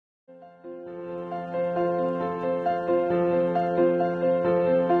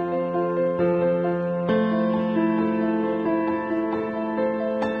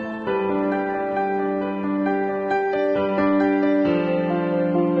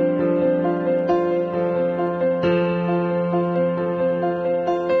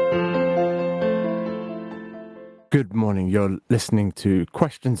Good morning. You're listening to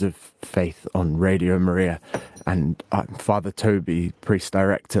Questions of Faith on Radio Maria, and I'm Father Toby, priest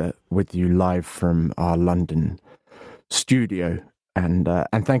director, with you live from our London studio. And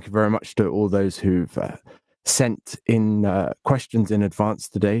thank you very much to all those who've sent in questions in advance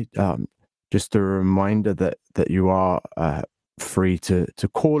today. Just a reminder that you are free to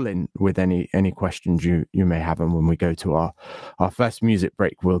call in with any questions you may have, and when we go to our first music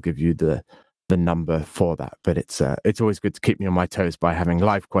break, we'll give you the number for that. But it's always good to keep me on my toes by having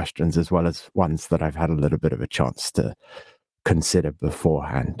live questions as well as ones that I've had a little bit of a chance to consider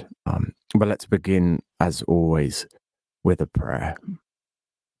beforehand. But let's begin, as always, with a prayer.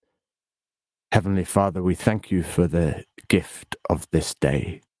 Heavenly Father, we thank you for the gift of this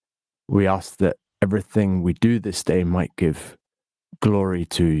day. We ask that everything we do this day might give glory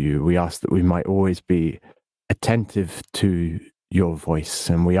to you. We ask that we might always be attentive to your voice,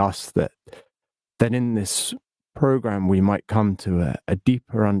 and we ask that in this program we might come to a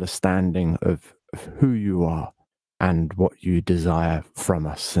deeper understanding of who you are and what you desire from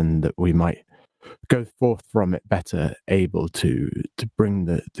us, and that we might go forth from it better able to bring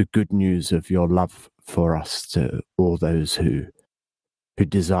the good news of your love for us to all those who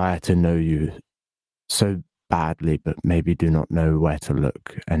desire to know you so badly but maybe do not know where to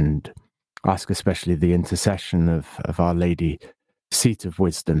look. And ask especially the intercession of Our Lady, Seat of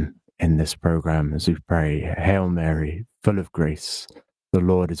Wisdom, in this program as we pray. Hail Mary, full of grace, the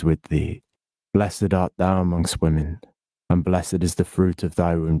Lord is with thee. Blessed art thou amongst women, and blessed is the fruit of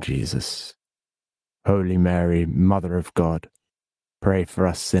thy womb, Jesus. Holy Mary, Mother of God, pray for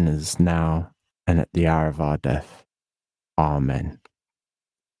us sinners now and at the hour of our death. Amen.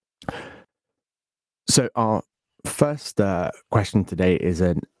 So our first question today is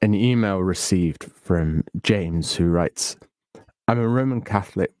an email received from James, who writes, I'm a Roman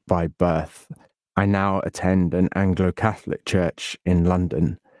Catholic by birth. I now attend an Anglo-Catholic church in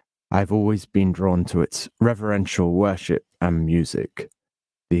London. I've always been drawn to its reverential worship and music.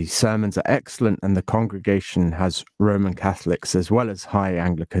 The sermons are excellent, and the congregation has Roman Catholics as well as High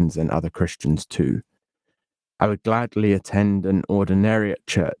Anglicans and other Christians too. I would gladly attend an ordinariate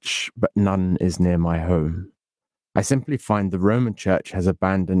church, but none is near my home. I simply find the Roman Church has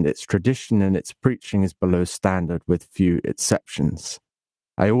abandoned its tradition and its preaching is below standard with few exceptions.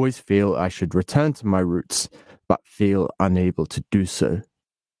 I always feel I should return to my roots, but feel unable to do so.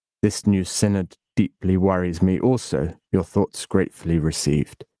 This new synod deeply worries me also. Your thoughts gratefully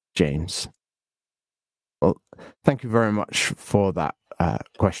received, James. Well, thank you very much for that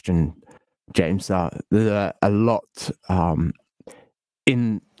question, James. There's a lot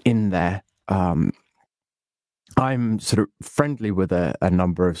in there. I'm sort of friendly with a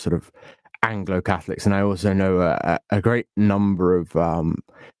number of sort of Anglo-Catholics, and I also know a great number of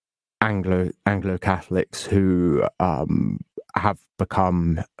Anglo-Catholics who have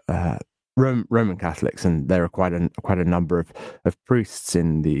become Roman Catholics, and there are quite a number of priests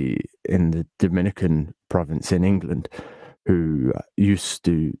in the Dominican province in England who used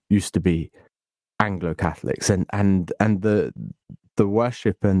to be Anglo-Catholics, and the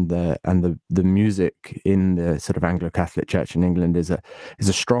worship and the music in the sort of Anglo-Catholic Church in England is a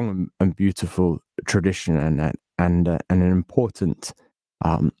strong and beautiful tradition and an important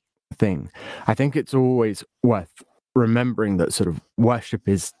thing. I think it's always worth remembering that sort of worship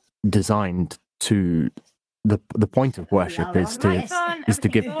is designed to the point of worship is to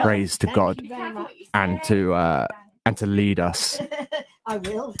give praise to God and to lead us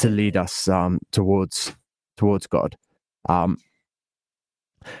towards God.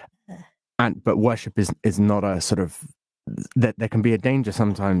 But worship is not a sort of that there can be a danger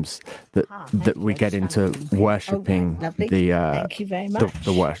sometimes that we get into worshipping the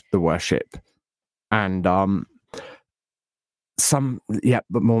worship, and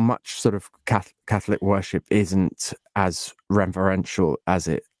but much sort of Catholic worship isn't as reverential as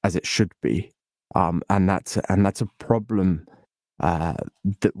it should be, and that's a problem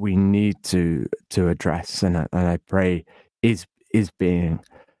that we need to address, and I pray is being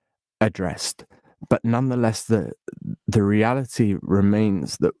addressed. But nonetheless, the reality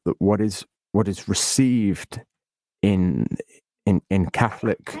remains that what is received in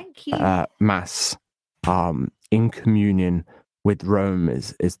Catholic Mass, in communion with Rome,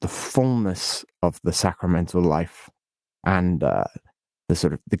 is the fullness of the sacramental life, and the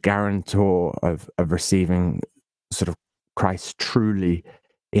sort of the guarantor of receiving sort of Christ truly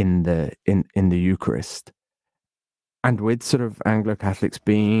in the Eucharist. And with sort of Anglo-Catholics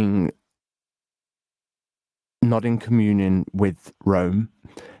being not in communion with Rome,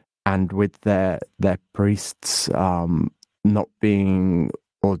 and with their priests not being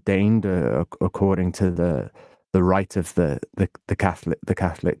ordained according to the right of the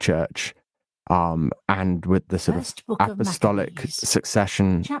Catholic Church, and with the sort of apostolic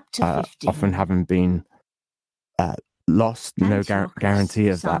succession often having been lost, no guarantee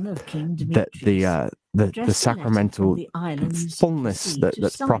of that. That the sacramental fullness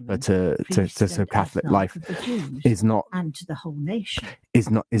that's proper to Catholic life is not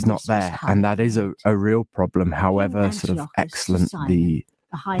there, and that is a real problem. However, sort of excellent the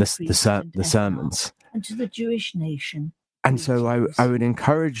sermons. And to the Jewish nation. And so I would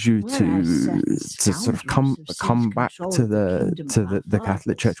encourage you to sort of come back to the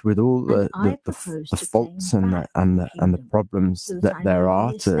Catholic Church with all the faults and the problems that there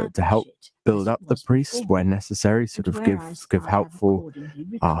are, to help build up the priest where necessary, sort of give helpful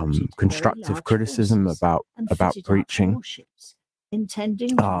constructive criticism about preaching,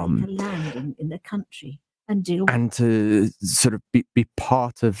 intending to make a landing in the country. And to sort of be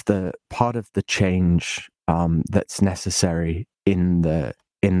part of the change that's necessary in the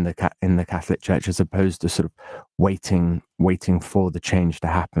Catholic Church, as opposed to sort of waiting for the change to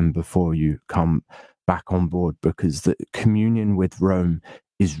happen before you come back on board, because the communion with Rome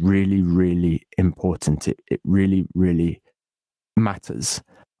is really, really important. It really, really matters.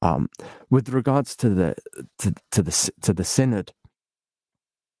 With regards to the synod,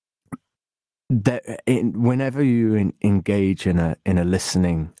 whenever you engage in a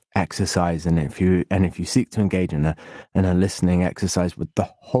listening exercise, and if you seek to engage in a listening exercise with the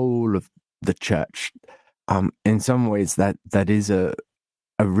whole of the church, in some ways that is a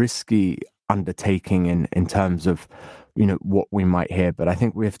risky undertaking in terms of what we might hear. But I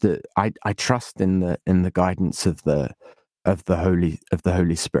think we have to. I trust in the guidance of the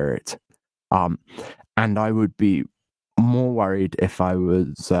Holy Spirit, and I would be more worried if I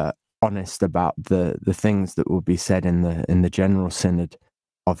was honest about the things that will be said in the General Synod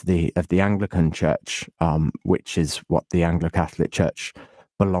of the Anglican Church, which is what the Anglo-Catholic Church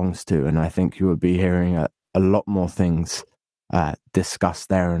belongs to. And I think you will be hearing a lot more things discussed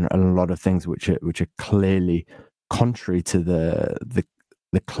there, and a lot of things which are clearly contrary to the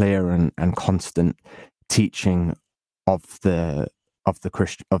clear and constant teaching of the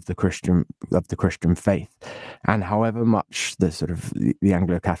Christian faith. And however much the sort of the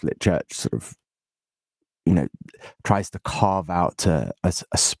Anglo-Catholic Church sort of tries to carve out a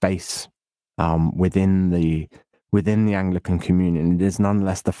space within the Anglican Communion, it is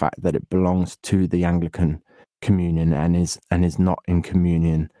nonetheless the fact that it belongs to the Anglican Communion and is not in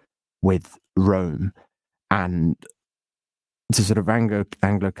communion with Rome. And to sort of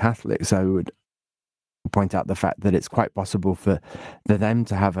Anglo-Catholics, I would point out the fact that it's quite possible for them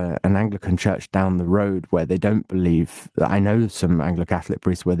to have an Anglican church down the road where they don't believe. I know some Anglo-Catholic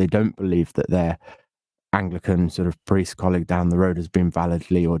priests where they don't believe that their Anglican sort of priest colleague down the road has been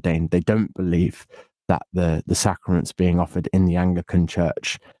validly ordained. They don't believe that the sacraments being offered in the Anglican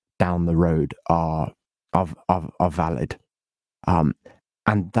church down the road are valid, and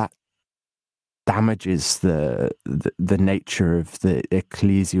that damages the nature of the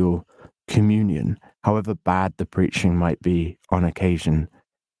ecclesial communion, however bad the preaching might be on occasion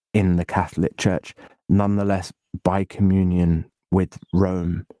in the Catholic Church. Nonetheless, by communion with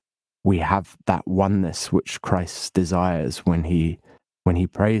Rome, we have that oneness which Christ desires when he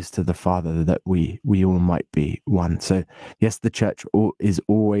prays to the Father that we all might be one. So yes, the Church is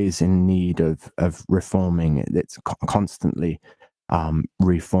always in need of reforming. It's constantly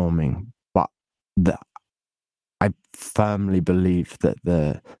reforming, but I firmly believe that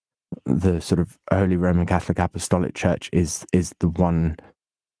the sort of Holy Roman Catholic Apostolic Church is the one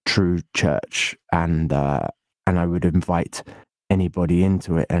true church, and I would invite anybody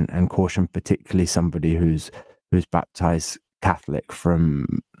into it, and caution particularly somebody who's baptized Catholic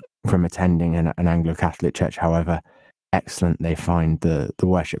from attending an Anglo-Catholic church, however excellent they find the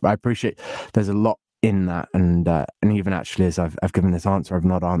worship. I appreciate there's a lot in that, and even actually as I've given this answer, I've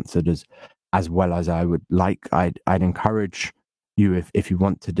not answered as well as I would like. I'd encourage you, if you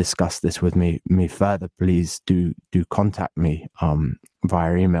want to discuss this with me further, please do contact me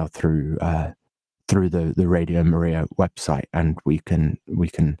via email through the Radio Maria website, and we can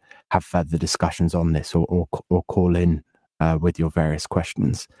have further discussions on this, or call in with your various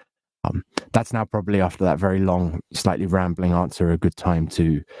questions. That's now probably, after that very long, slightly rambling answer, a good time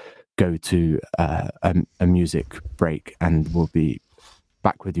to go to a music break, and we'll be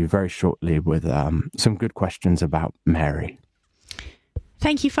back with you very shortly with some good questions about Mary.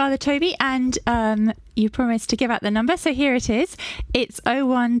 Thank you, Father Toby. And you promised to give out the number, so here it is. It's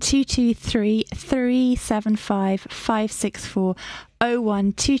 01223 375 564.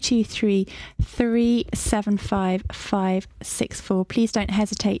 01223 375 564. Please don't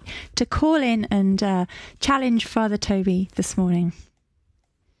hesitate to call in and challenge Father Toby this morning.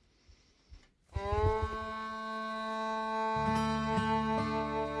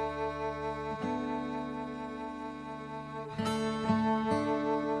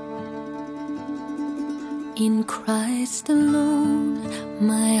 In Christ alone,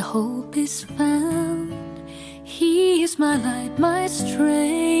 my hope is found. He is my light, my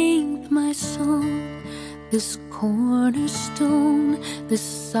strength, my song. This cornerstone, this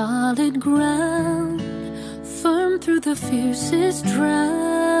solid ground, firm through the fiercest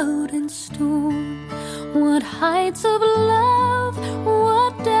drought and storm. What heights of love,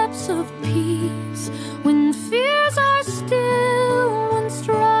 what depths of peace, when fears are still, when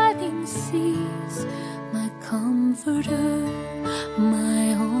striving cease. My comforter,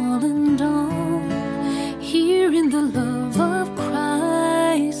 my all and all, here in the love of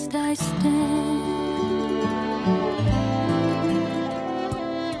Christ I stand.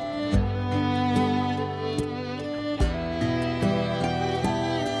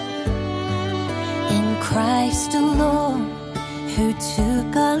 In Christ alone, who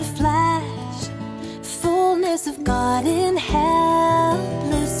took on flesh, fullness of God in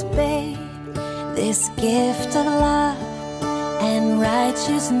helpless babe. This gift of love and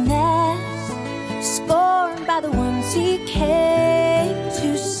righteousness, scorned by the ones he came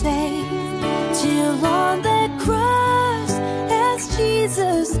to save. Till on the cross, as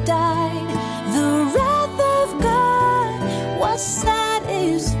Jesus died, the wrath of God was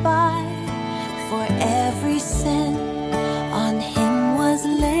satisfied. For every sin on him was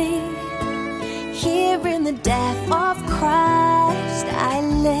laid. Here in the death of Christ I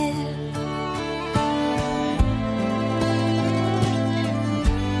live.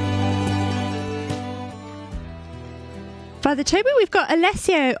 Father Toby, we've got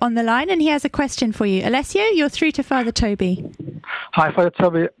Alessio on the line and he has a question for you. Alessio, you're through to Father Toby. Hi, Father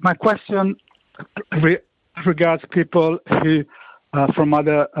Toby. My question regards people who, from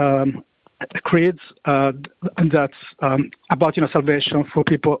other creeds, and that's about salvation for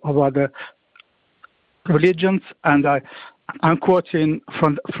people of other religions. And I'm quoting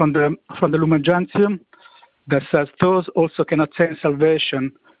from the Lumen Gentium that says, "Those also can attain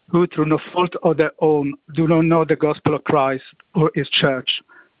salvation who through no fault of their own do not know the gospel of Christ or his church,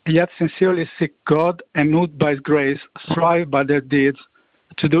 and yet sincerely seek God and moved by his grace strive by their deeds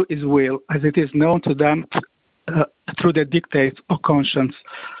to do his will, as it is known to them through the dictates of conscience."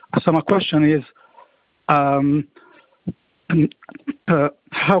 So my question is, how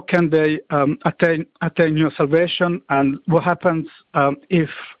can they attain your salvation, and what happens if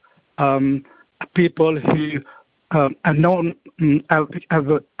people who have known, have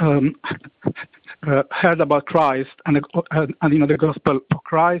heard about Christ and the gospel of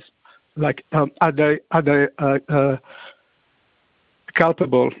Christ, like are they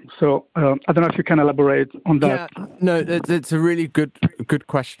culpable? So I don't know if you can elaborate on that. Yeah, no, it's a really good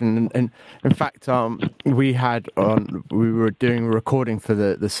question, and in fact, we were doing a recording for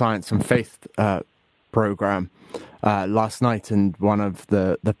the Science and Faith program last night, and one of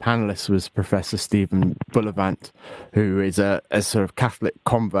the panelists was Professor Stephen Bullivant, who is a sort of Catholic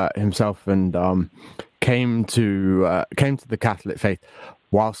convert himself, and came to the Catholic faith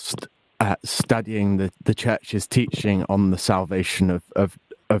whilst studying the church's teaching on the salvation of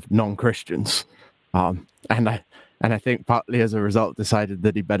non-Christians, and I think partly as a result decided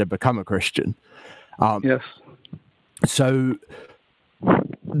that he better become a Christian. Yes. So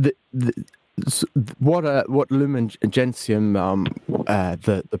what Lumen Gentium,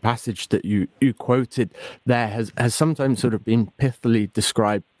 the passage that you quoted there has sometimes sort of been pithily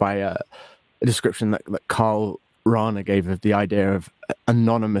described by a description that Karl Rahner gave of the idea of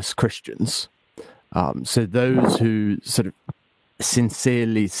anonymous Christians. So those who sort of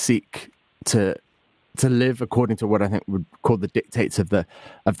sincerely seek to live according to what I think would call the dictates of the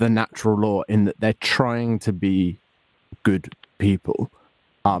natural law, in that they're trying to be good people,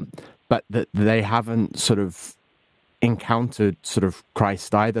 but that they haven't sort of encountered sort of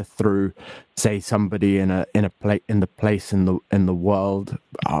Christ either through, say, somebody in the place in the world.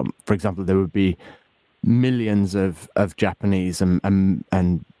 For example, there would be millions of Japanese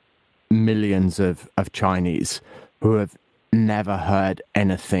and millions of Chinese who have never heard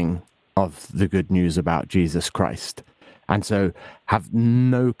anything of the good news about Jesus Christ, and so have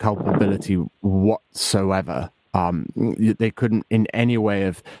no culpability whatsoever. They couldn't in any way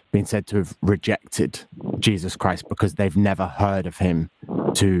have been said to have rejected Jesus Christ because they've never heard of him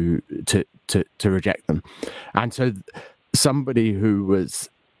to reject them. And so somebody who was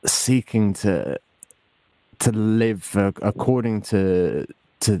seeking to live according to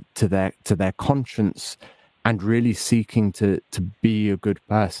their conscience and really seeking to be a good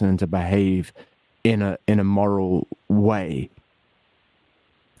person and to behave in a moral way,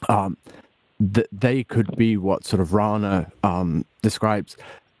 that they could be what sort of Rana describes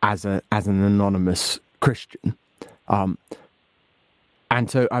as an anonymous Christian. And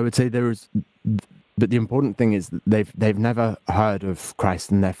so I would say but the important thing is that they've never heard of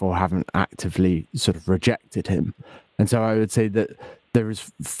Christ and therefore haven't actively sort of rejected him. And so I would say that there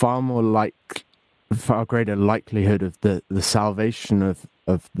is far greater likelihood of the salvation of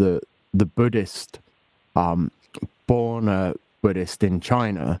the Buddhist, born a Buddhist in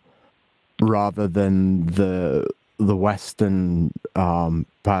China, rather than the Western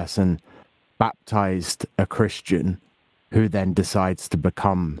person baptized a Christian who then decides to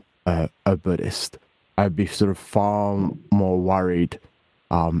become a Buddhist. I'd be sort of far more worried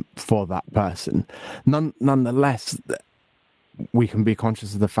for that person. Nonetheless, we can be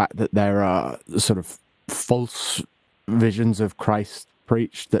conscious of the fact that there are sort of false visions of Christ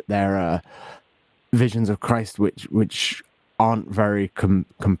preached, that there are visions of Christ which aren't very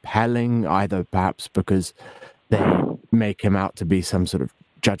compelling, either perhaps because they make him out to be some sort of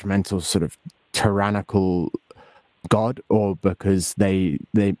judgmental, sort of tyrannical God, or because they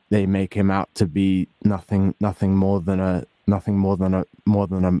make him out to be nothing more than a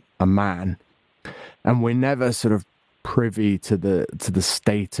man. And we're never sort of privy to the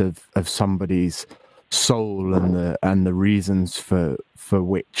state of somebody's soul and the reasons for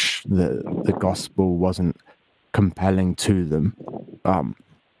which the gospel wasn't compelling to them.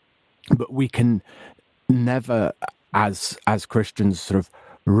 But we can never, as Christians, sort of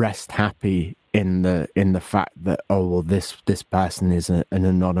rest happy in the fact that, oh well, this person is an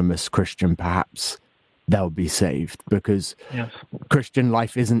anonymous Christian, perhaps they'll be saved, because yes, Christian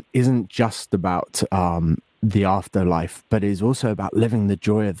life isn't just about the afterlife, but is also about living the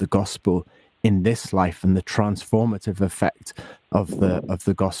joy of the gospel in this life and the transformative effect of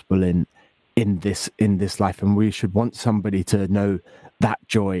the gospel in this life. And we should want somebody to know that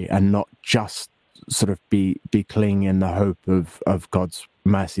joy and not just sort of be clinging in the hope of God's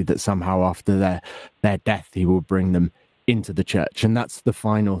mercy, that somehow after their death he will bring them into the church. And that's the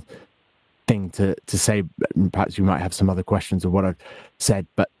final thing to say. Perhaps you might have some other questions of what I've said,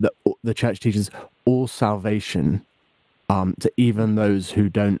 but the church teaches all salvation to even those who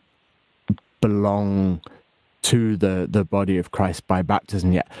don't belong to the body of Christ by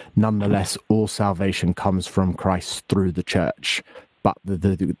baptism yet. Nonetheless, all salvation comes from Christ through the church, but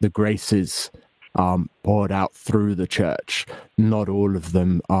the graces poured out through the church, not all of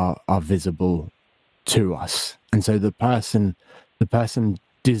them are visible to us. And so the person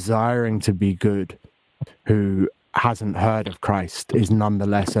desiring to be good, who hasn't heard of Christ, is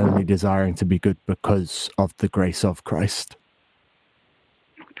nonetheless only desiring to be good because of the grace of Christ.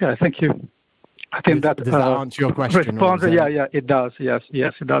 Okay, thank you. I think does that answer your question? Yeah, it does. Yes,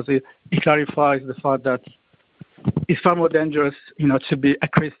 it does. It clarifies the fact that it's far more dangerous, to be a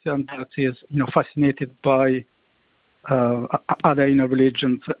Christian that is, fascinated by other,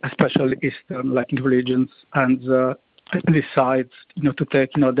 religions, especially Eastern, religions, and decides, to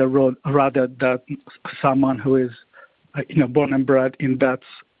take, the road rather than someone who is, born and bred in that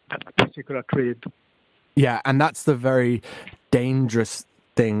particular creed. Yeah, and that's the very dangerous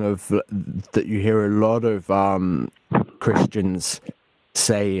thing that you hear a lot of Christians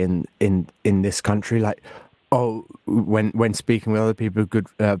say in this country, like, oh, when speaking with other people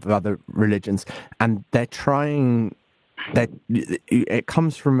of other religions, and they're trying, that it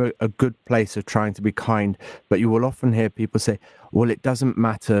comes from a good place of trying to be kind, but you will often hear people say, well, it doesn't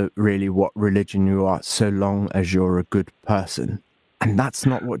matter really what religion you are so long as you're a good person. And that's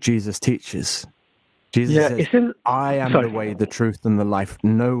not what Jesus teaches. Jesus says, I am the way, the truth, and the life.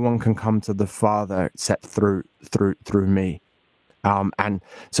 No one can come to the Father except through me. And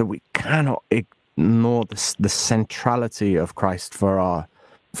so we cannot ignore the centrality of Christ for our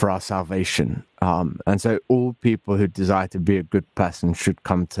salvation. And so all people who desire to be a good person should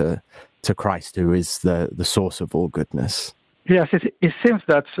come to Christ, who is the source of all goodness. Yes, it seems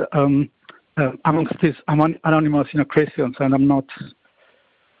that amongst these anonymous Christians, and I'm not,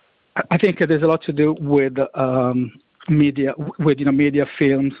 I think there's a lot to do with media, with media,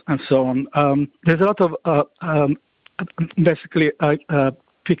 films, and so on. There's a lot of basically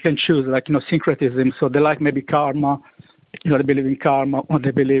pick and choose, syncretism. So they like maybe karma, they believe in karma, or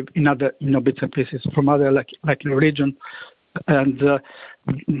they believe in other bits and pieces from other like religion, and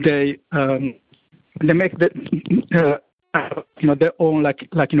they make the their own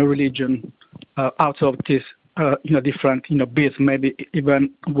religion out of this different bits, maybe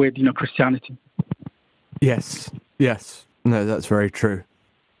even with Christianity. Yes. No, that's very true.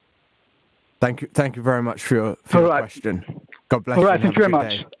 Thank you very much for your question. God bless you. All right, thank you very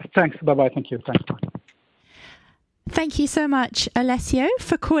much. Thanks. Bye-bye. Thank you. Thanks. Thank you so much, Alessio,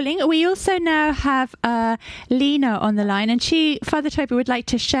 for calling. We also now have Lena on the line, and Father Toby, would like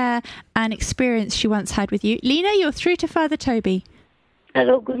to share an experience she once had with you. Lena, you're through to Father Toby.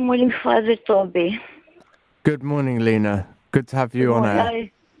 Hello, good morning, Father Toby. Good morning, Lena. Good to have you on air.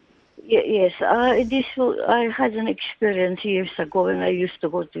 Yes, I had an experience years ago when I used to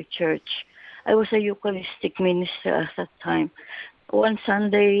go to church. I was a Eucharistic minister at that time. One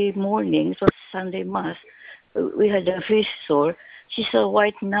Sunday morning, it was Sunday Mass, we had a visitor. She's a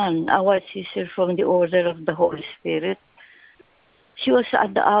white nun, a white sister from the Order of the Holy Spirit. She was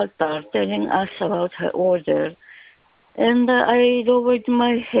at the altar telling us about her order. And I lowered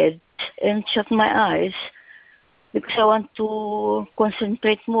my head and shut my eyes because I want to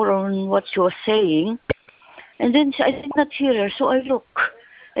concentrate more on what she was saying. And then I did not hear her, so I looked,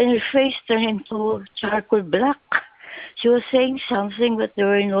 and her face turned into charcoal black. She was saying something, but there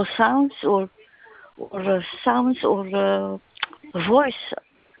were no sounds or voice.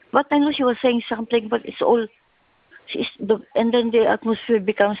 But I know she was saying something, but it's all. And then the atmosphere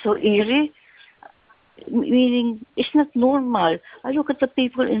becomes so eerie, meaning it's not normal. I look at the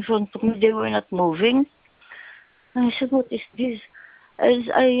people in front of me; they were not moving. And I said, "What is this?" As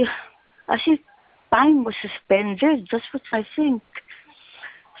if time was suspended. That's what I think.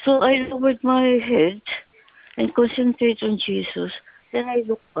 So I lowered my head and concentrated on Jesus. Then I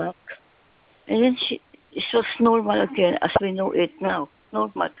looked back, and then it was normal again, as we know it now.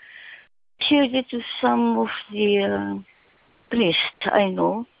 Normal. Shared it to some of the priests I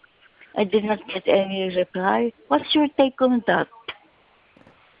know. I did not get any reply. What's your take on that?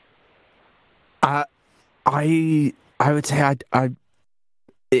 I would say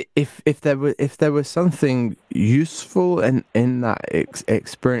if there was something useful in that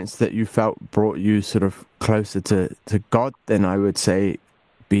experience that you felt brought you sort of closer to God, then I would say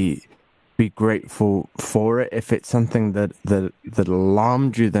be grateful for it. If it's something that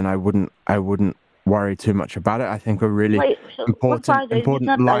alarmed you, then I wouldn't worry too much about it. I think a really important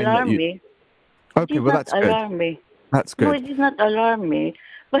line that you. Okay, well that's good. Alarm me. That's good. No, it did not alarm me.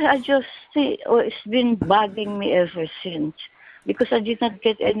 But I just see it's been bugging me ever since because I did not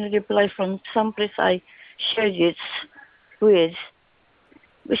get any reply from some place I shared it with.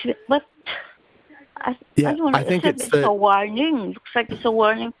 But I don't know. I think it's a warning. Looks like it's a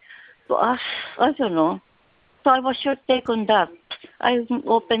warning to us. I don't know. So what's your take on that? I'm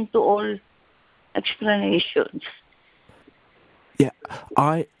open to all explanations. Yeah,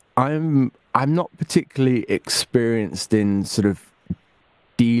 I'm not particularly experienced in sort of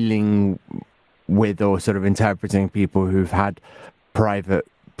dealing with or sort of interpreting people who've had private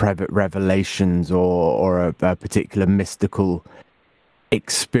revelations or a particular mystical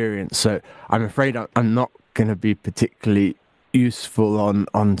experience. So I'm afraid I'm not going to be particularly useful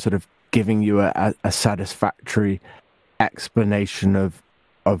on sort of giving you a satisfactory explanation of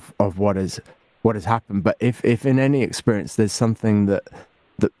what has happened. But if in any experience there's something that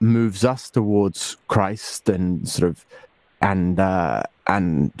moves us towards Christ and sort of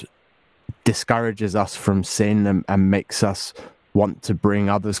and discourages us from sin and makes us want to bring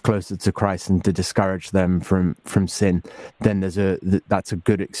others closer to Christ and to discourage them from sin, then that's a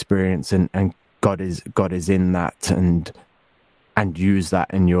good experience, and God is in that and use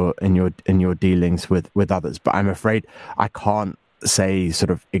that in your dealings with others. But I'm afraid I can't say sort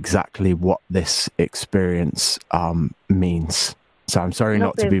of exactly what this experience means. So I'm sorry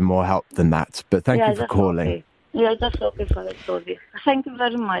not to be more help than that. But thank you for calling. Okay. Yeah, that's okay, Father Toby. Thank you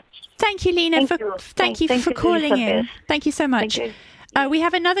very much. Thank you, Lena. Thank you for calling in. Thank you so much. We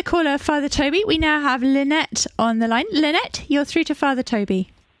have another caller, Father Toby. We now have Lynette on the line. Lynette, you're through to Father Toby.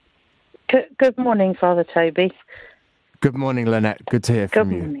 Good morning, Father Toby. Good morning, Lynette. Good to hear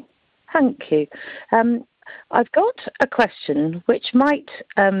from you. Good morning. Thank you. I've got a question which might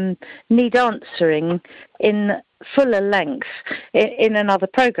need answering in fuller length in another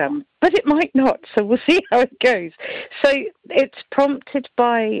programme, but it might not, so we'll see how it goes. So it's prompted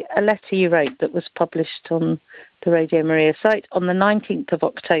by a letter you wrote that was published on the Radio Maria site on the 19th of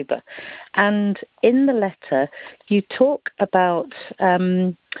October. And in the letter, you talk about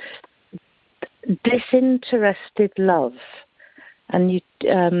disinterested love. And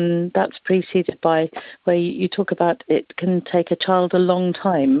that's preceded by where you talk about it can take a child a long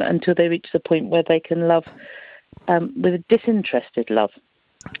time until they reach the point where they can love with a disinterested love.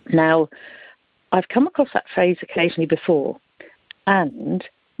 Now, I've come across that phrase occasionally before, and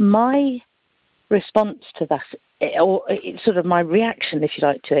my response to that, or sort of my reaction, if you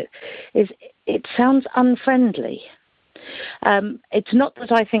like, to it, is it sounds unfriendly. It's not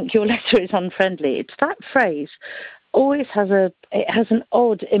that I think your letter is unfriendly. It's that phrase always has an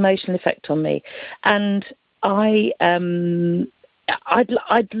odd emotional effect on me, and I'd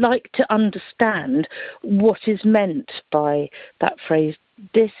like to understand what is meant by that phrase,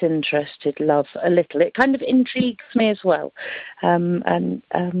 disinterested love, a little. It kind of intrigues me as well. But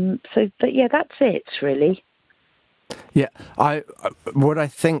yeah, that's it, really. Yeah, what I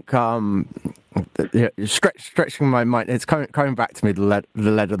think, stretching my mind, it's coming back to me, the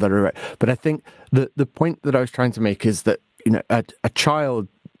letter that I wrote. But I think the point that I was trying to make is that, a child,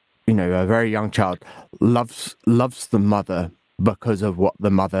 a very young child loves the mother because of what the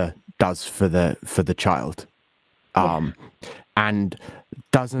mother does for the child, and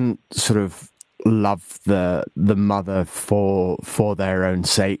doesn't sort of love the mother for their own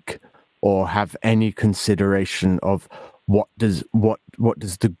sake, or have any consideration of what does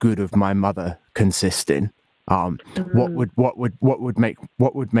the good of my mother consist in. What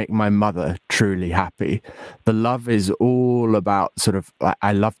would make my mother truly happy? The love is all about sort of,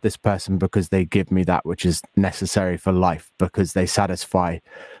 I love this person because they give me that which is necessary for life, because they satisfy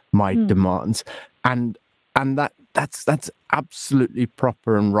my demands, and that's absolutely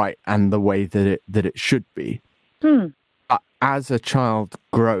proper and right, and the way that it should be. As a child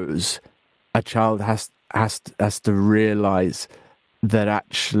grows, a child has to realize that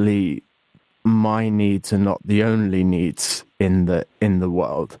actually my needs are not the only needs in the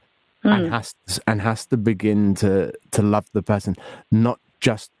world, and has to begin to love the person, not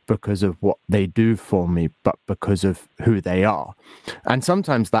just because of what they do for me, but because of who they are. And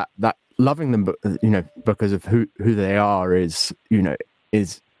sometimes that loving them, because of who they are is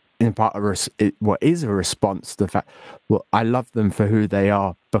in part what is a response to the fact, well, I love them for who they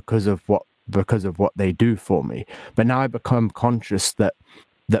are because of what they do for me. But now I become conscious that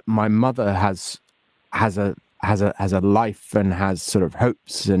my mother has a life, and has sort of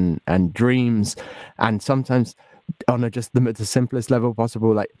hopes and dreams, and sometimes on the simplest level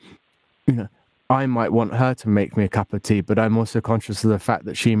possible, like, I might want her to make me a cup of tea, but I'm also conscious of the fact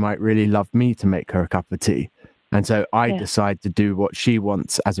that she might really love me to make her a cup of tea. And so I decide to do what she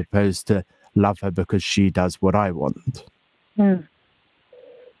wants, as opposed to love her because she does what I want.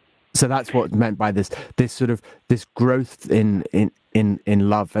 So that's what's meant by this growth in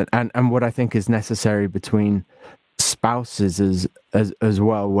love, and what I think is necessary between spouses as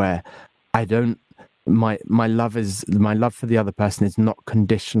well, where I don't, my love for the other person is not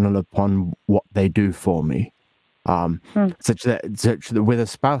conditional upon what they do for me. Such that with a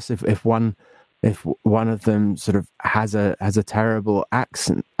spouse, if one of them sort of has a terrible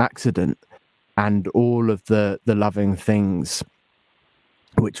accident, and all of the loving things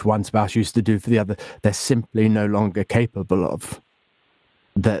which one spouse used to do for the other, they're simply no longer capable of.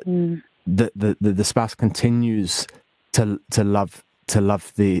 That the spouse continues to love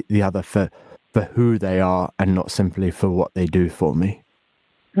the other for who they are, and not simply for what they do for me.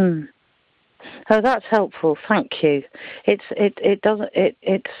 Oh, that's helpful. Thank you. It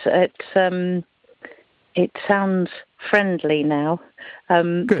sounds friendly now.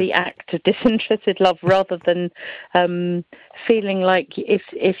 The act of disinterested love, rather than feeling like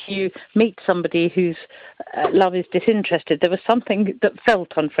if you meet somebody whose love is disinterested, there was something that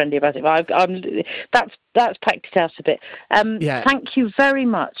felt unfriendly about it. That's packed it out a bit. Thank you very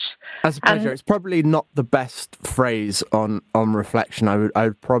much. As a pleasure. It's probably not the best phrase on reflection. I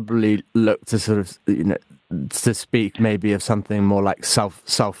would probably look to sort of to speak maybe of something more like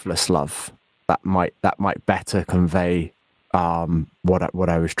selfless love. That might better convey what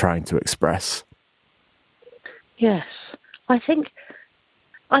I was trying to express. Yes, I think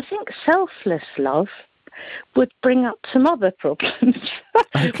selfless love would bring up some other problems,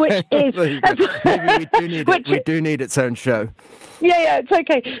 which is maybe we do need its own show. Yeah, it's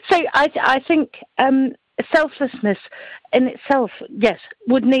okay. So I think selflessness in itself, yes,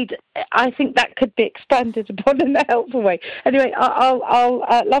 would need. I think that could be expanded upon in a helpful way. Anyway, I'll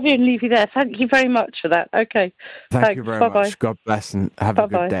love you and leave you there. Thank you very much for that. Okay. Thank you very much. God bless, and have a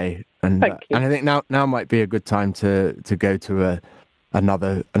good day. And I think now might be a good time to go to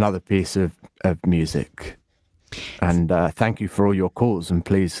another piece of music. And thank you for all your calls, and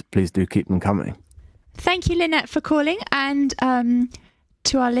please do keep them coming. Thank you, Lynette, for calling. And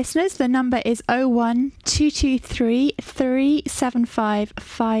to our listeners, the number is 01223 375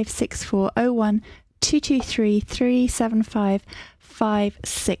 564. 01223 375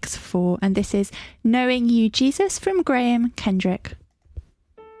 564. And this is Knowing You, Jesus from Graham Kendrick.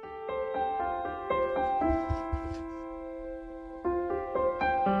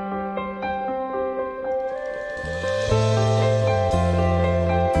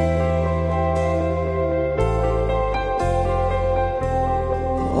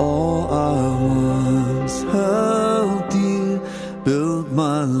 all I once held dear, build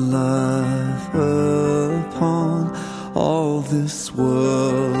my life upon all this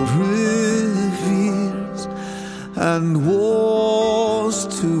world reveres, and wars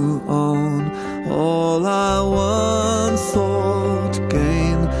to own all I once thought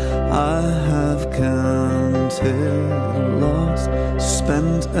gain. I have counted lost,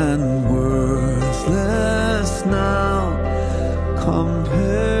 spent and worthless now,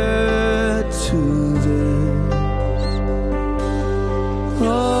 compared to this.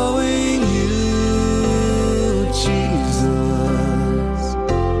 Knowing you, Jesus,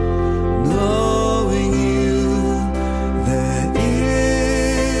 knowing you, there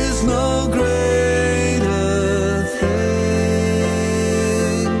is no greater thing.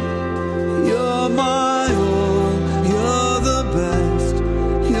 You're my all, you're the best,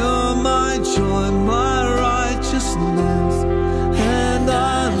 you're my joy, my righteousness, and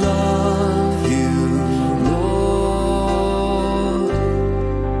I love you, Lord.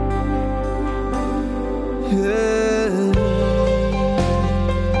 Yeah.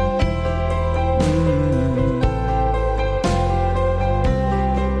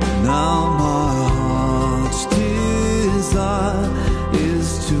 Now my heart's desire is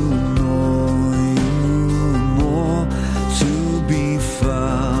to know you more, to be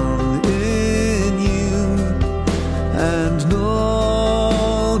found in you and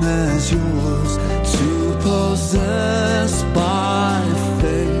known as yours, to possess by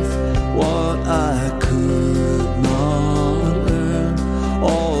faith what I could not earn,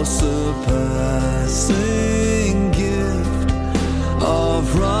 all surpassing gift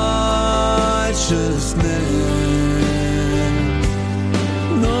of righteousness.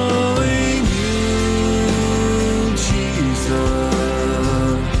 Knowing you, Jesus,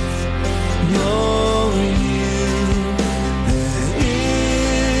 knowing you, there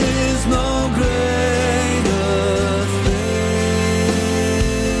is no greater thing.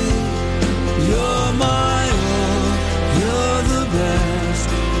 You're my all, you're the best,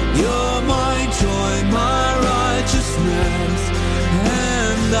 you're my joy, my righteousness,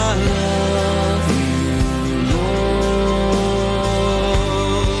 and I love you, Lord.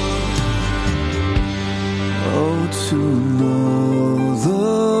 Oh, to know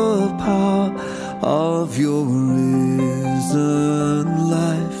the power of your risen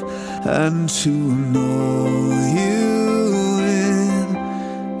life, and to know you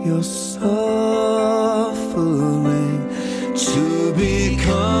in your suffering, to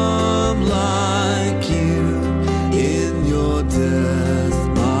become like you in your death,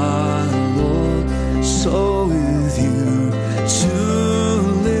 my Lord, so with you to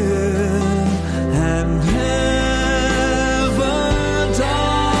live and never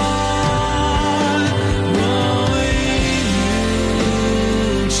die. Knowing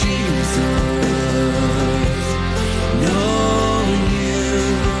you, Jesus, knowing you,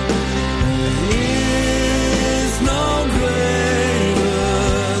 there is no greater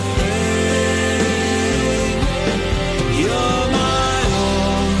thing. You're my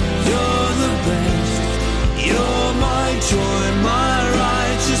all, you're the best, you're my joy, my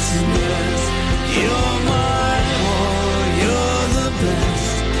righteousness. You're my all, you're the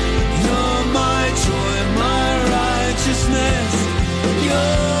best, you're my joy, my righteousness.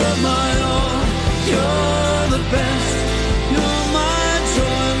 You're my all, you're the best, you're my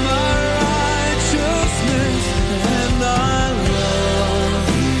joy, my righteousness, and I love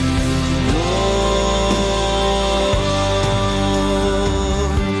you, Lord.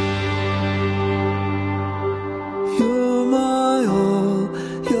 You're my all,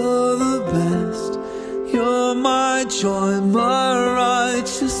 you're the best, you're my joy, my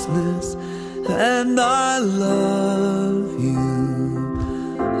righteousness, and I love you,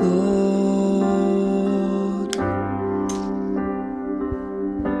 Lord.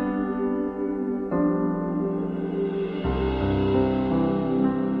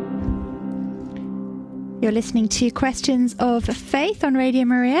 You're listening to Questions of Faith on Radio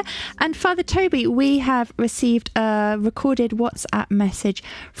Maria. And Father Toby, we have received a recorded WhatsApp message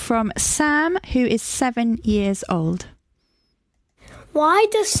from Sam, who is 7 years old. Why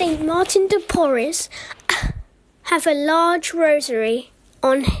does St. Martin de Porres have a large rosary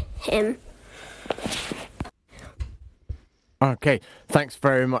on him? Okay, thanks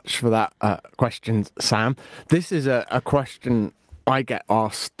very much for that question, Sam. This is a question I get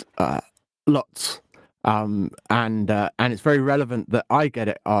asked lots. And it's very relevant that I get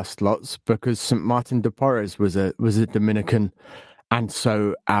it asked lots because St. Martin de Porres was a Dominican, and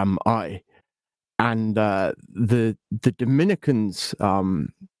so am I. And the Dominicans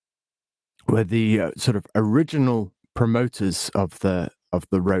were the sort of original promoters of the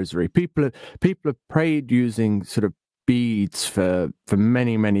the rosary. People have prayed using sort of beads for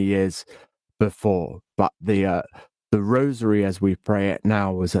many years before, but the rosary as we pray it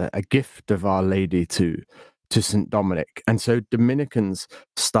now was a gift of Our Lady to St. Dominic, and so Dominicans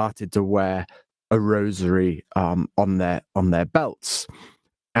started to wear a rosary on their belts.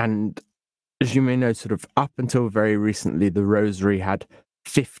 And as you may know, sort of up until very recently, the rosary had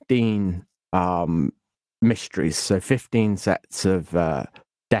 15 mysteries, so 15 sets of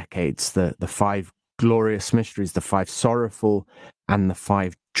decades, the 5 glorious mysteries, the 5 sorrowful and the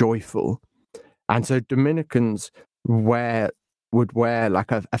 5 joyful. And so Dominicans would wear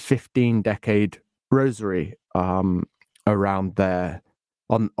like a 15-decade rosary around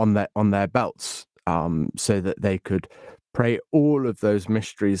on their belts, so that they could pray all of those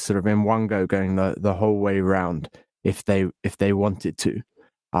mysteries sort of in one go, going the whole way round if they wanted to.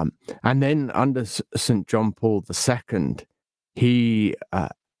 And then under St. John Paul II, he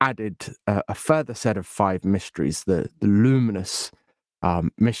added a further set of 5 mysteries, the luminous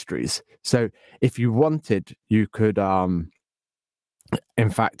mysteries. So if you wanted, you could in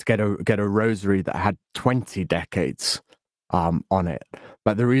fact get a rosary that had 20 decades on it.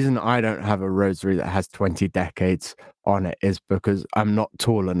 But the reason I don't have a rosary that has 20 decades on it is because I'm not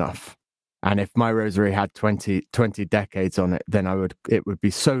tall enough. And if my rosary had 20 decades on it, then it would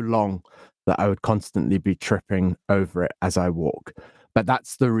be so long that I would constantly be tripping over it as I walk. But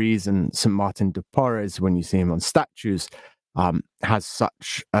that's the reason St. Martin de Porres, when you see him on statues, has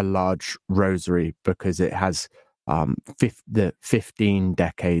such a large rosary, because it has the 15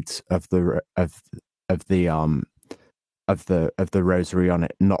 decades of the rosary on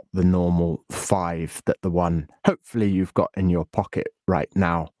it, not the normal 5 that the one hopefully you've got in your pocket right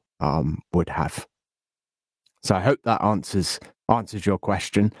now would have. So I hope that answers your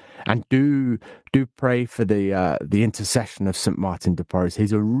question, and do pray for the intercession of St. Martin de Porres.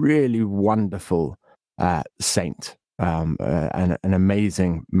 He's a really wonderful saint, and an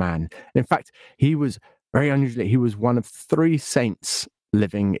amazing man. In fact, he was very unusually, he was one of 3 saints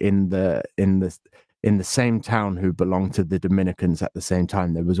living in the same town who belonged to the Dominicans at the same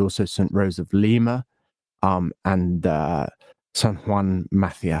time. There was also St. Rose of Lima and San Juan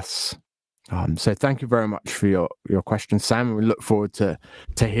Matthias. So thank you very much for your question, Sam. We look forward to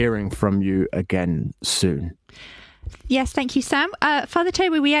hearing from you again soon. Yes, thank you, Sam. Father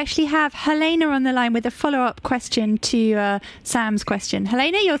Toby, we actually have Helena on the line with a follow-up question to Sam's question.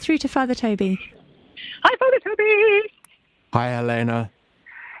 Helena, you're through to Father Toby. Hi, Father Toby. Hi, Helena.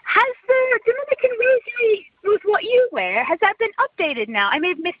 Has the Dominican rosary with what you wear, has that been updated now? I may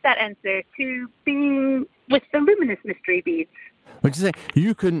have missed that answer, to being with the luminous mystery beads. What did you say?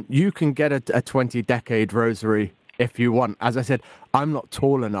 You can get a 20-decade rosary if you want. As I said, I'm not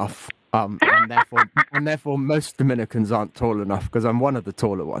tall enough, and therefore most Dominicans aren't tall enough, because I'm one of the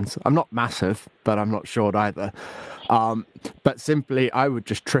taller ones. I'm not massive, but I'm not short either. But simply, I would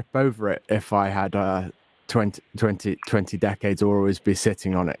just trip over it if I had 20 decades, or always be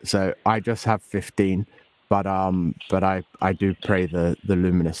sitting on it. So I just have 15, but I do pray the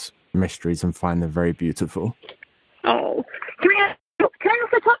luminous mysteries and find them very beautiful. Oh, can I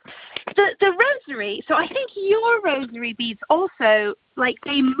also talk the rosary? So I think your rosary beads also, like,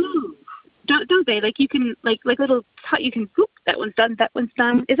 they move, don't they? Like, you can like little, you can whoop, that one's done, that one's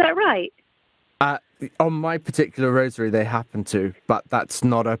done. Is that right? On my particular rosary, they happen to, but that's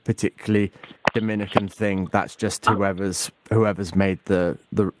not a particularly Dominican thing. That's just whoever's made the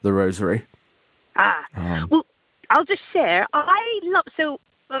rosary. Well, I'll just share. I love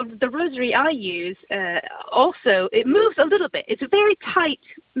the rosary I use. Also, it moves a little bit. It's a very tight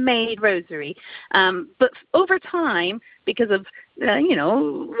made rosary, but over time, because of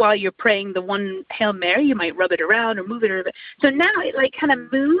while you're praying the one Hail Mary, you might rub it around or move it a little bit. So now it like kind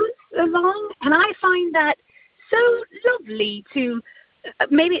of moves along, and I find that so lovely to.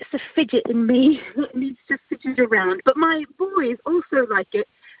 Maybe it's the fidget in me that needs to fidget around, but my boys also like it.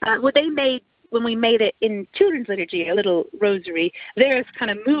 When we made it in children's liturgy, a little rosary, theirs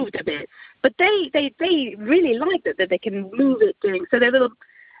kind of moved a bit, but they really like it, that they can move it doing. So their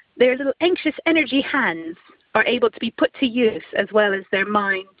little anxious energy hands are able to be put to use, as well as their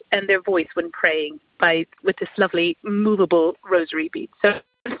mind and their voice when praying with this lovely movable rosary bead. So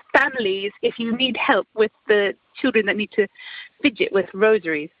families, if you need help with the children that need to fidget with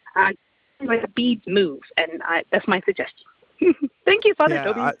rosaries, the beads move, and that's my suggestion. Thank you, Father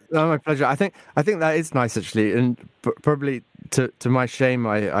Toby. My pleasure. I think that is nice, actually, and probably to my shame,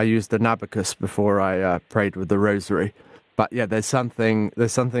 I used an abacus before I prayed with the rosary. But yeah, there's something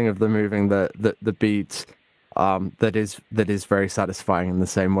of the moving the beads that is very satisfying, in the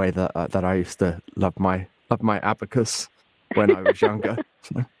same way that I used to love my abacus. when I was younger.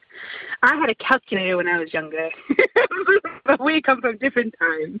 So. I had a calculator when I was younger, but we come from different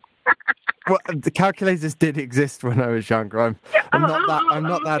times. Well, the calculators did exist when I was younger. I'm not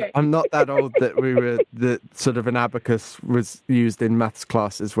that old that sort of an abacus was used in maths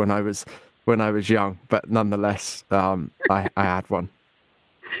classes when I was young. But nonetheless, I had one.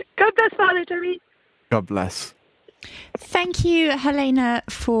 God bless, Father Toby. God bless. Thank you, Helena,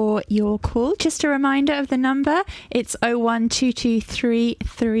 for your call. Just a reminder of the number. It's 01223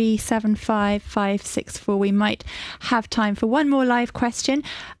 375 564. We might have time for one more live question.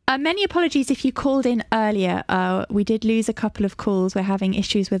 Many apologies if you called in earlier. We did lose a couple of calls. We're having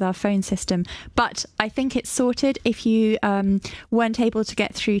issues with our phone system, but I think it's sorted. If you weren't able to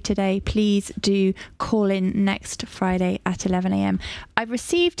get through today, please do call in next Friday at 11 a.m. I've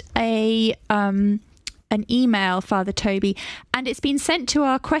received an email, Father Toby, and it's been sent to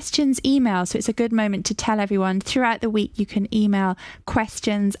our questions email, so it's a good moment to tell everyone. Throughout the week, you can email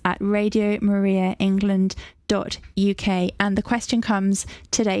questions@radiomariaengland.uk, and the question comes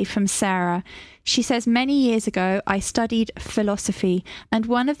today from Sarah. She says, many years ago, I studied philosophy, and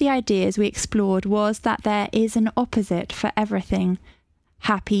one of the ideas we explored was that there is an opposite for everything.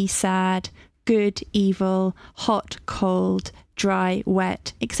 Happy, sad, good, evil, hot, cold, dry,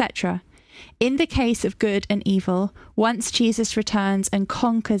 wet, etc. In the case of good and evil, once Jesus returns and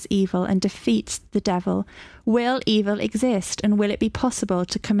conquers evil and defeats the devil, will evil exist, and will it be possible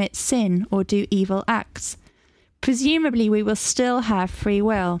to commit sin or do evil acts? Presumably we will still have free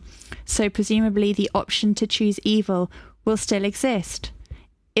will, so presumably the option to choose evil will still exist.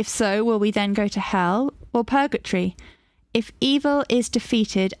 If so, will we then go to hell or purgatory? If evil is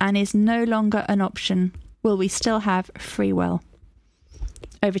defeated and is no longer an option, will we still have free will?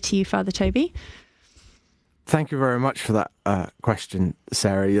 Over to you, Father Toby. Thank you very much for that question,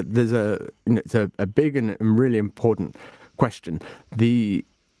 Sarah. There's it's a big and really important question. The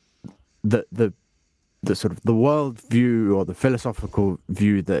sort of the world view or the philosophical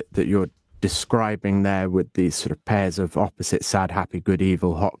view that you're describing there, with these sort of pairs of opposites: sad, happy, good,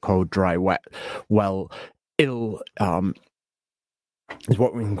 evil, hot, cold, dry, wet, well, ill, is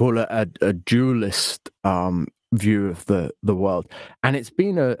what we can call a dualist view of the world, and it's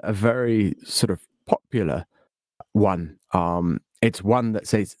been a very sort of popular one. It's one that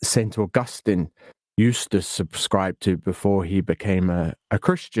Saint Augustine used to subscribe to before he became a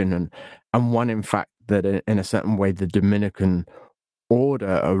Christian, and one, in fact, that in a certain way the Dominican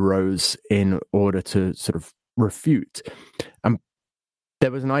order arose in order to sort of refute.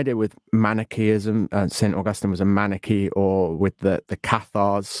 There was an idea with Manichaeism. Saint Augustine was a Manichae, or with the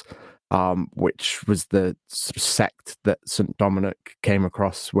Cathars, which was the sort of sect that St. Dominic came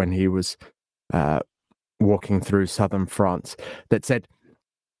across when he was walking through southern France, that said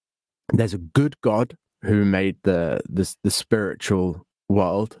there's a good God who made the spiritual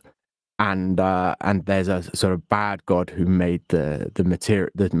world, and there's a sort of bad God who made the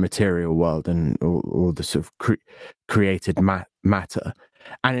material world and all the sort of created matter.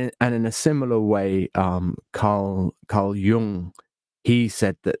 And in a similar way, Carl Jung, he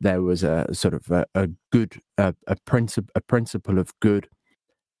said that there was a sort of a principle of good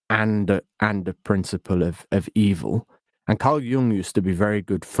and a principle of evil. And Carl Jung used to be very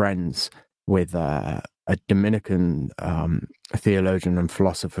good friends with a Dominican theologian and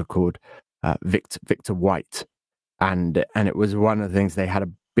philosopher called Victor White, and it was one of the things they had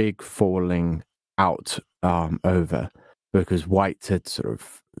a big falling out over, because White had sort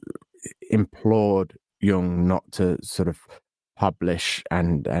of implored Jung not to sort of publish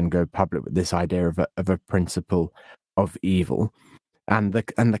and go public with this idea of a principle of evil, and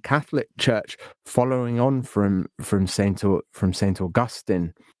the Catholic Church, following on from Saint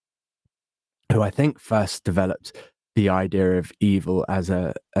Augustine, who I think first developed the idea of evil as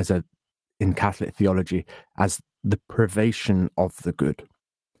a in Catholic theology as the privation of the good.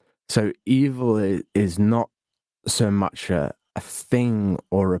 So evil is not so much a thing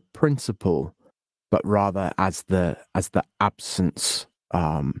or a principle, but rather as the absence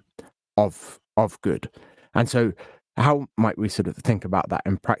of good. And so how might we sort of think about that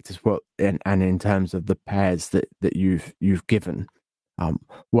in practice? Well, and in terms of the pairs that you've given,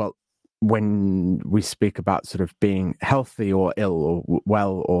 well, when we speak about sort of being healthy or ill, or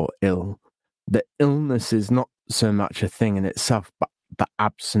well or ill, the illness is not so much a thing in itself, but the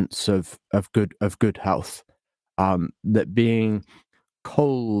absence of good health. That being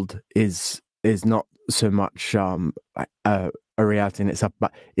cold is not so much a reality in itself,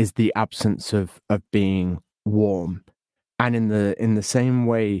 but is the absence of being warm. And in the same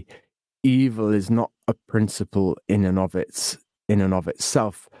way, evil is not a principle in and of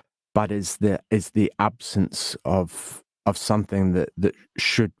itself, but is the absence of something that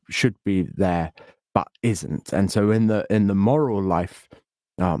should be there but isn't. And so in the moral life,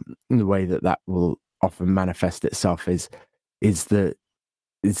 the way that will often manifest itself is the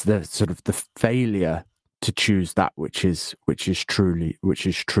sort of the failure to choose that which is truly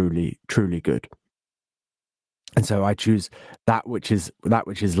good. And so I choose that which is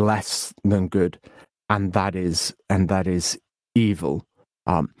less than good, and that is evil.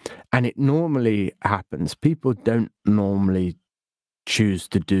 And it normally happens. People don't normally choose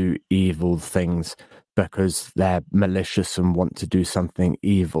to do evil things because they're malicious and want to do something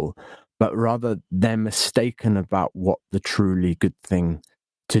evil, but rather they're mistaken about what the truly good thing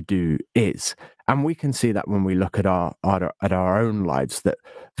to do is. And we can see that when we look at our own lives, that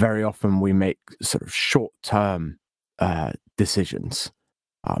very often we make sort of short-term decisions,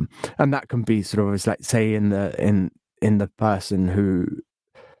 and that can be sort of as, like, say, in the person who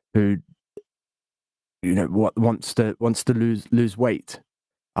wants to lose weight,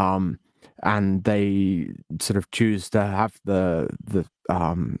 and they sort of choose to have the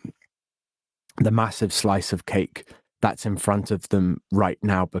massive slice of cake that's in front of them right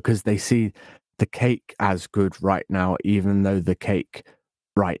now, because they see the cake as good right now, even though the cake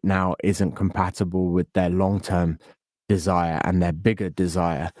right now isn't compatible with their long-term desire and their bigger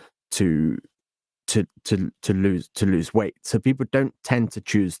desire to lose weight. So people don't tend to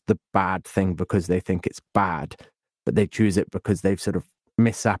choose the bad thing because they think it's bad, but they choose it because they've sort of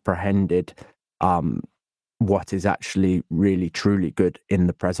misapprehended what is actually really truly good in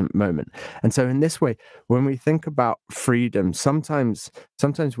the present moment. And so in this way, when we think about freedom, sometimes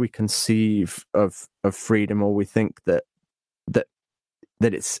we conceive of freedom, or we think that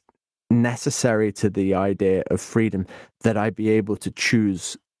it's necessary to the idea of freedom that I be able to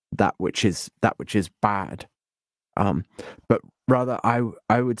choose that which is bad. But rather,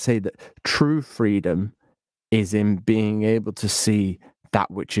 I would say that true freedom is in being able to see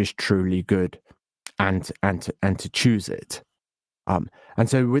that which is truly good and to choose it. And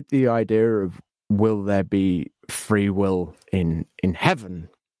so with the idea of will there be free will in heaven,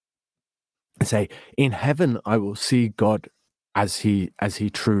 I say in heaven I will see God as he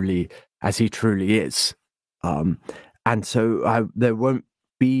truly is. And so there won't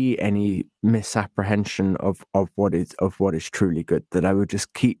be any misapprehension of what is truly good, that I would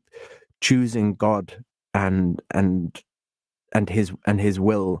just keep choosing God and his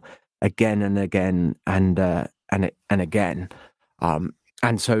will again and again and again,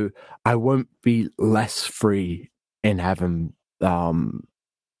 and so I won't be less free in heaven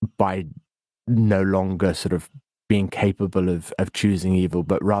by no longer sort of being capable of choosing evil,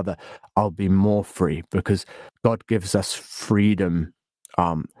 but rather I'll be more free, because God gives us freedom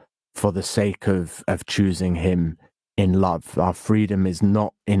for the sake of choosing him in love. Our freedom is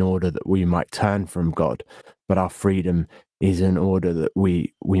not in order that we might turn from God, but our freedom is in order that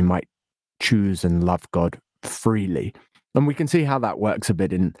we might choose and love God freely. And we can see how that works a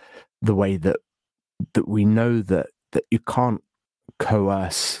bit in the way that we know that you can't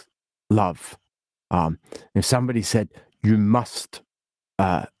coerce love. If somebody said, you must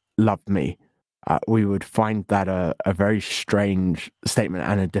love me, we would find that a very strange statement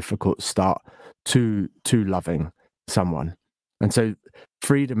and a difficult start to loving someone. And so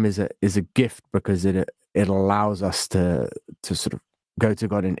freedom is a gift, because it allows us to sort of go to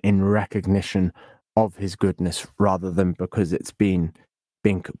God in recognition of his goodness, rather than because it's being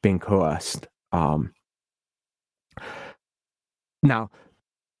coerced. Now,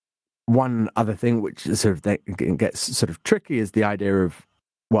 one other thing which sort of gets sort of tricky is the idea of,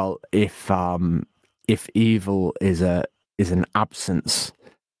 well, if evil is an absence,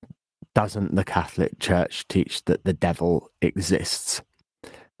 doesn't the Catholic Church teach that the devil exists?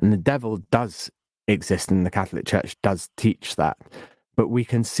 And the devil does exist, and the Catholic Church does teach that. But we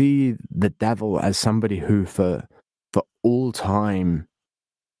can see the devil as somebody who for all time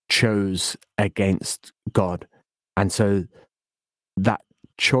chose against God. And so that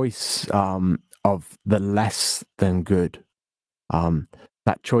choice of the less than good,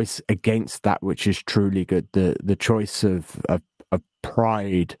 that choice against that which is truly good, the choice of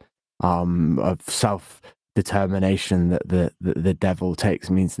pride, of self-determination that the devil takes,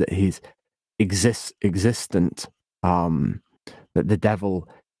 means that he's existent, that the devil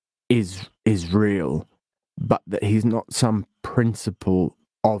is real, but that he's not some principle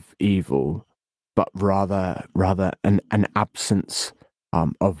of evil, but rather an absence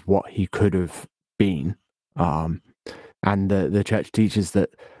of what he could have been. And the church teaches that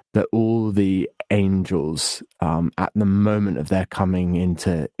all the angels, at the moment of their coming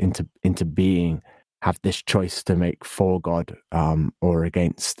into being, have this choice to make for God or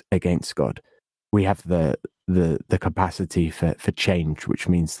against God. We have the the capacity for change, which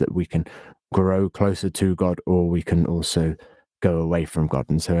means that we can grow closer to God, or we can also go away from God.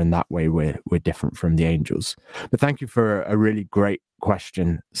 And so in that way, we're different from the angels. But thank you for a really great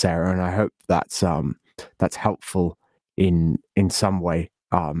question, Sarah, and I hope that's helpful in some way.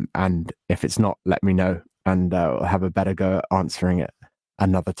 And if it's not, let me know, and I'll have a better go at answering it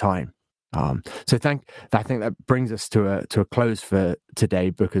another time. So I think that brings us to a close for today,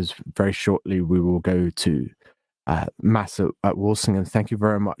 because very shortly we will go to Mass at Walsingham. Thank you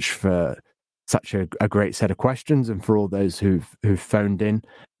very much for such a great set of questions, and for all those who've phoned in.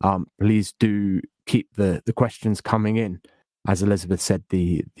 Please do keep the questions coming in. As Elizabeth said,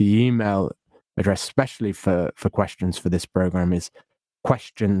 the email address, especially for questions for this program, is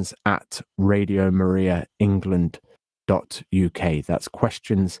questions@radiomariaengland.uk. That's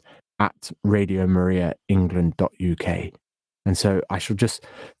questions@radiomariaengland.uk. And so I shall just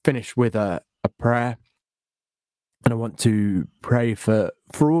finish with a prayer. And I want to pray for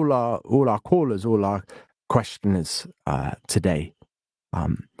all our callers, all our questioners today,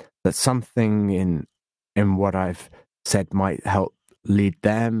 that something in what I've said might help lead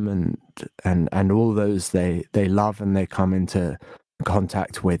them and all those they love and they come into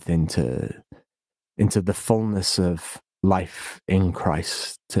contact with into the fullness of life in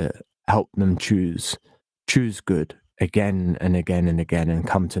Christ, to help them choose good again and again and again, and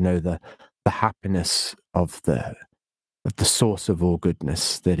come to know the happiness of the source of all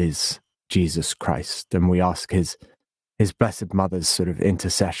goodness, that is Jesus Christ. And we ask his blessed mother's sort of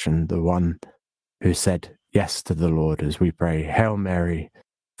intercession, the one who said yes to the Lord, as we pray, Hail Mary,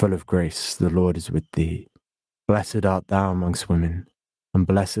 full of grace, the Lord is with thee. Blessed art thou amongst women, and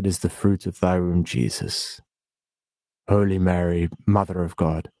blessed is the fruit of thy womb, Jesus. Holy Mary, Mother of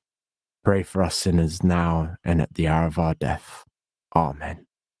God, pray for us sinners now and at the hour of our death. Amen.